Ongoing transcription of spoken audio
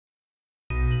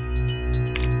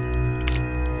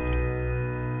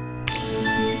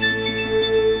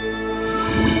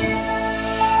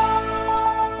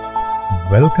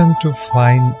Welcome to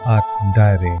Fine Art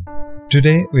Diary.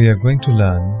 Today we are going to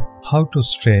learn how to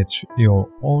stretch your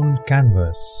own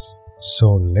canvas.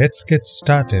 So let's get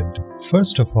started.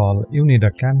 First of all, you need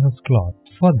a canvas cloth.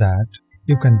 For that,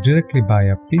 you can directly buy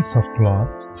a piece of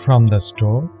cloth from the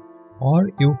store, or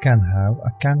you can have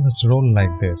a canvas roll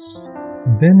like this.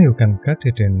 Then you can cut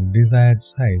it in desired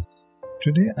size.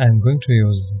 Today I am going to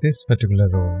use this particular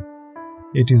roll.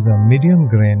 It is a medium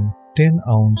grain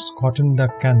 10-ounce cotton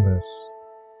duck canvas.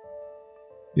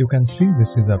 You can see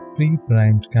this is a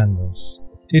pre-primed canvas.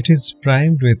 It is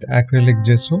primed with acrylic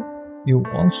gesso. You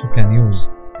also can use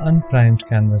unprimed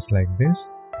canvas like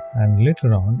this, and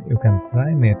later on you can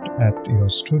prime it at your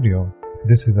studio.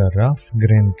 This is a rough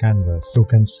grain canvas. You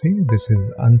can see this is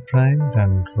unprimed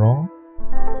and raw,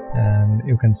 and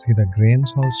you can see the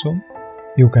grains also.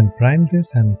 You can prime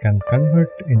this and can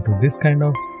convert into this kind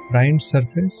of primed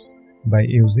surface by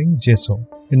using gesso.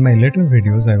 In my later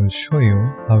videos I will show you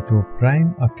how to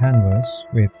prime a canvas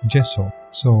with gesso.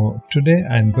 So today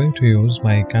I am going to use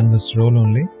my canvas roll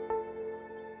only.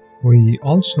 We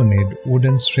also need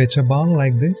wooden stretcher bar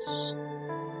like this.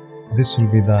 This will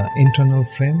be the internal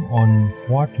frame on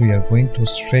what we are going to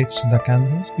stretch the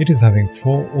canvas. It is having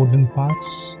 4 wooden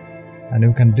parts, and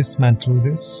you can dismantle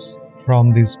this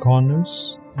from these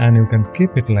corners, and you can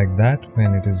keep it like that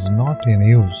when it is not in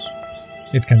use.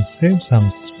 It can save some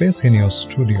space in your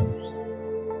studio.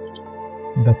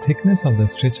 The thickness of the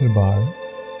stretcher bar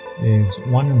is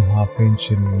 1.5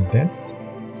 inch in depth.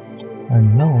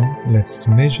 And now let's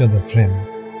measure the frame.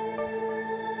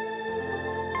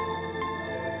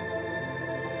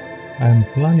 I am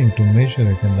planning to measure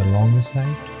it in the longer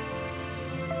side.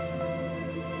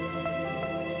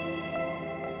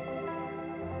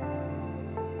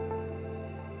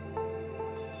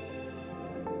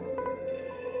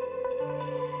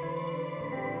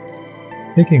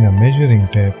 Taking a measuring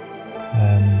tape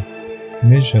and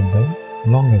measure the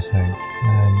longer side,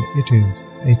 and it is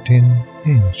 18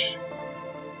 inch.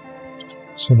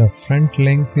 So the front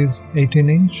length is 18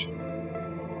 inch,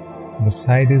 the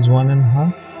side is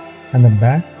 1.5, and the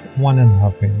back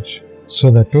 1.5 inch. So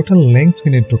the total length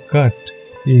we need to cut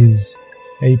is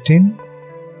 18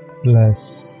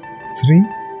 plus 3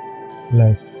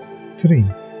 plus 3,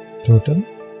 total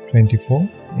 24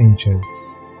 inches.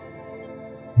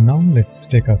 Now let's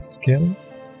take a scale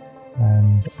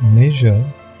and measure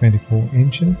 24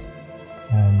 inches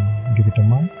and give it a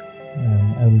mark,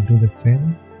 and I will do the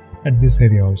same at this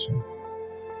area also.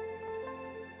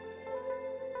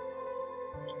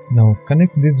 Now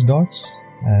connect these dots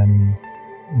and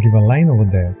give a line over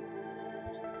there.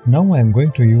 Now I am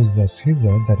going to use the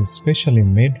scissor that is specially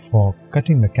made for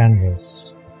cutting the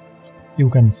canvas. You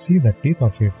can see the teeth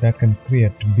of it that can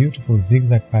create beautiful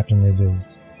zigzag pattern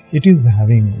edges. It is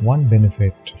having one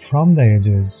benefit. From the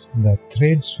edges, the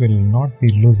threads will not be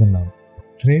loosened up.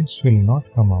 Threads will not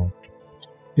come out.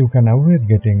 You can avoid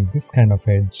getting this kind of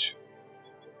edge.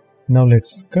 Now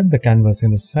let's cut the canvas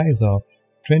in the size of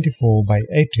 24 by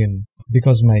 18,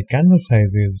 because my canvas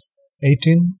size is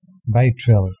 18 by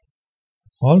 12.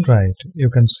 Alright, you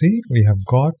can see we have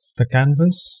got the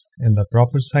canvas in the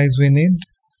proper size we need,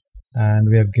 and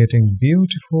we are getting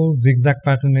beautiful zigzag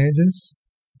pattern edges.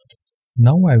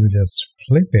 Now I will just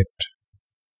flip it.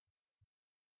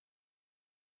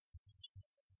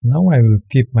 Now I will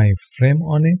keep my frame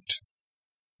on it.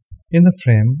 In the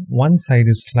frame, one side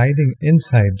is sliding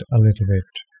inside a little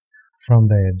bit from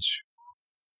the edge,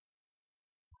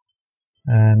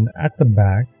 and at the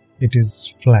back it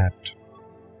is flat.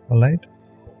 Alright,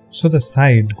 so the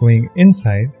side going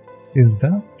inside is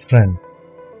the front.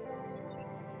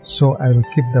 So I will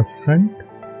keep the front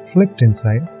flipped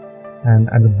inside, and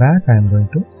at the back I am going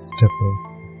to staple.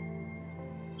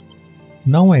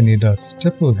 Now I need a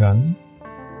staple gun.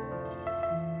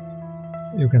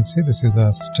 You can see this is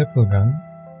a staple gun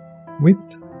with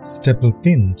staple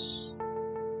pins.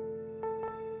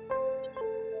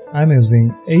 I am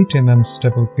using 8 mm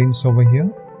staple pins over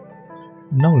here.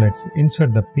 Now let's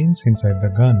insert the pins inside the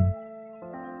gun.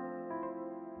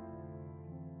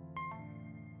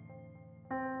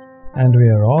 And we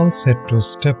are all set to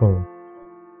staple.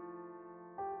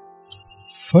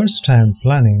 First I am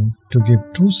planning to give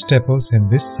 2 staples in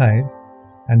this side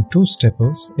and 2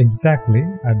 staples exactly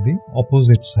at the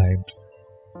opposite side.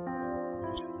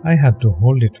 I have to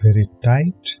hold it very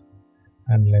tight,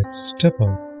 and let's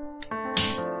staple.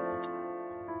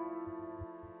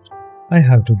 I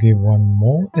have to give one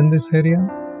more in this area.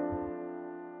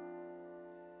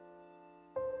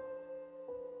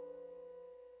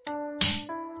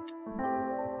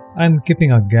 I am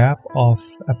keeping a gap of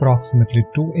approximately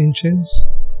 2 inches.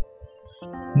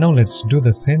 Now let's do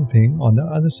the same thing on the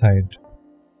other side.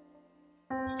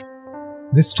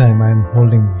 This time I am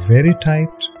holding very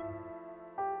tight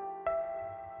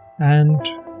and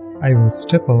I will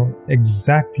stipple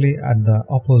exactly at the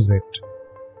opposite.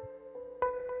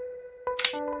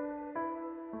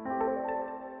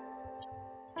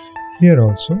 Here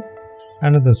also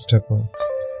another stipple.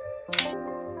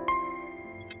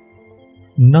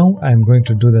 Now I am going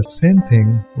to do the same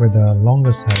thing with the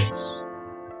longer sides.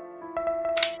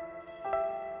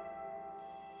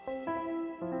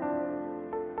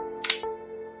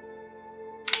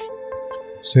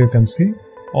 So you can see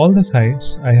all the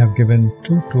sides I have given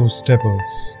 2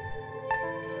 staples.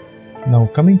 Now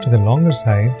coming to the longer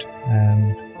side,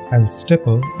 and I will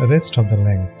staple the rest of the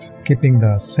length, keeping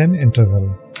the same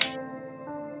interval.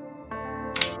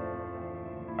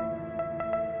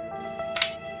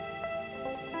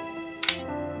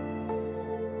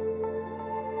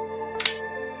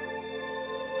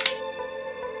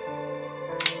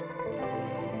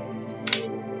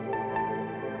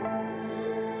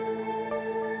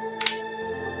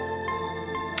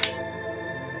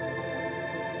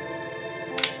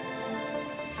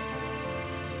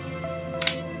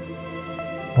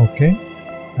 Okay,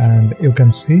 and you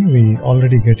can see we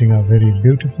already getting a very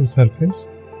beautiful surface,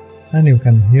 and you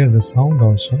can hear the sound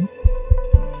also.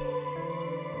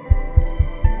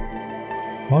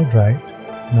 Alright,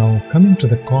 now coming to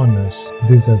the corners,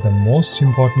 these are the most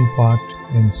important part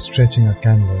in stretching a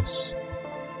canvas.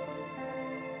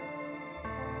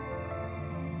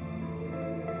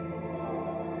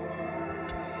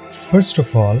 First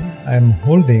of all, I am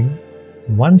holding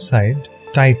one side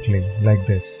tightly like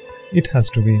this. It has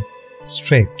to be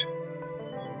straight.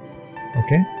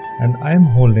 Okay, and I am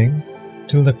holding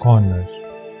till the corner.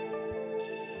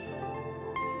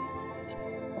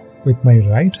 With my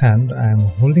right hand I am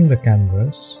holding the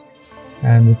canvas,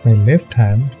 and with my left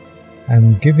hand I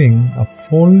am giving a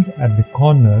fold at the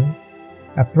corner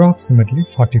approximately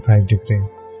 45 degrees.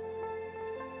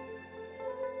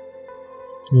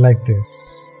 Like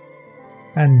this.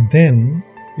 And then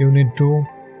you need to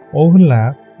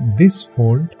overlap this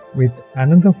fold with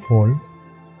another fold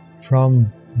from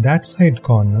that side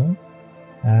corner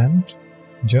and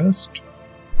just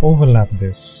overlap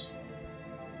this.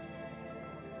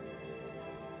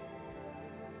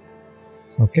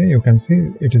 Okay, you can see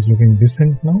it is looking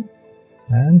decent now,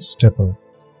 and staple.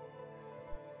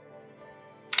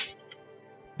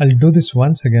 I'll do this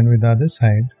once again with the other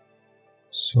side.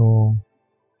 So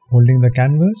holding the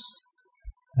canvas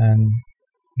and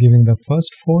giving the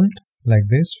first fold like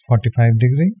this 45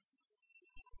 degrees,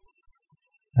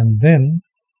 and then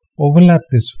overlap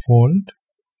this fold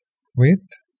with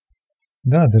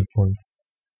the other fold.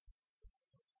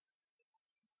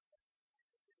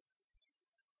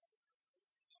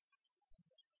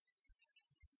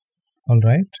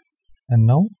 Alright, and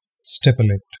now staple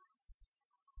it.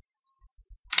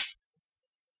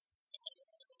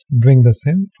 Bring the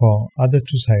same for other 2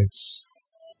 sides.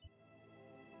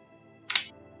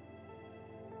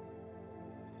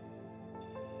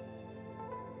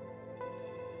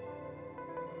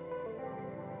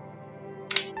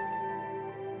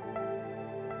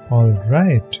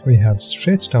 Alright, we have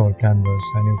stretched our canvas,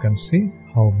 and you can see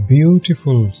how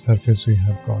beautiful surface we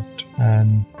have got.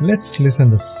 And let's listen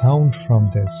the sound from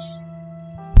this.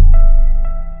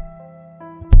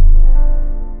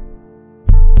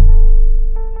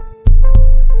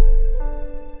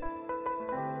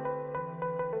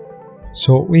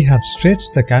 So we have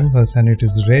stretched the canvas and it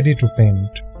is ready to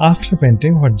paint. After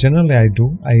painting, what generally I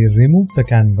do, I remove the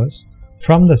canvas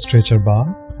from the stretcher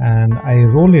bar and I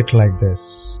roll it like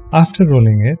this. After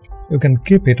rolling it, you can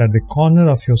keep it at the corner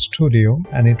of your studio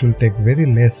and it will take very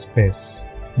less space.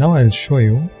 Now I will show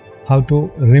you how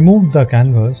to remove the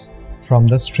canvas from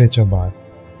the stretcher bar.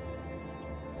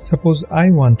 Suppose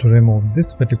I want to remove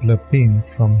this particular pin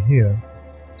from here.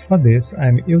 For this I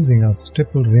am using a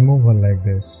staple remover like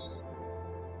this.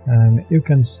 And you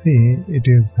can see it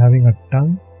is having a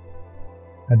tongue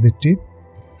at the tip.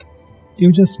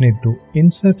 You just need to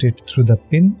insert it through the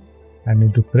pin and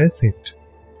need to press it.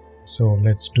 So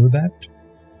let's do that.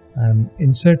 I'm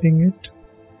inserting it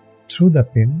through the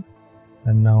pin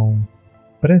and now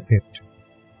press it.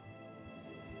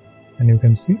 And you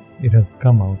can see it has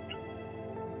come out.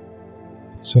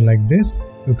 So like this,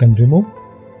 you can remove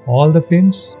all the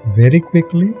pins very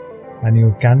quickly and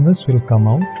your canvas will come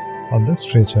out of the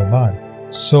stretcher bar.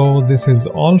 So this is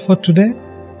all for today.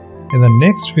 In the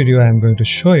next video I am going to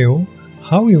show you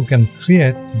how you can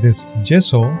create this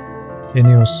gesso in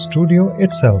your studio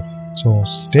itself. So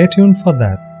stay tuned for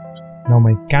that. Now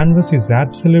my canvas is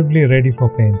absolutely ready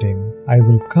for painting. I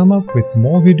will come up with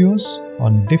more videos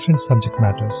on different subject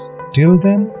matters. Till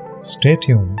then, stay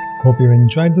tuned. Hope you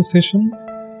enjoyed the session.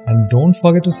 and don't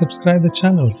forget to subscribe the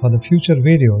channel for the future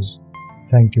videos.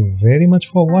 Thank you very much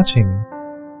for watching.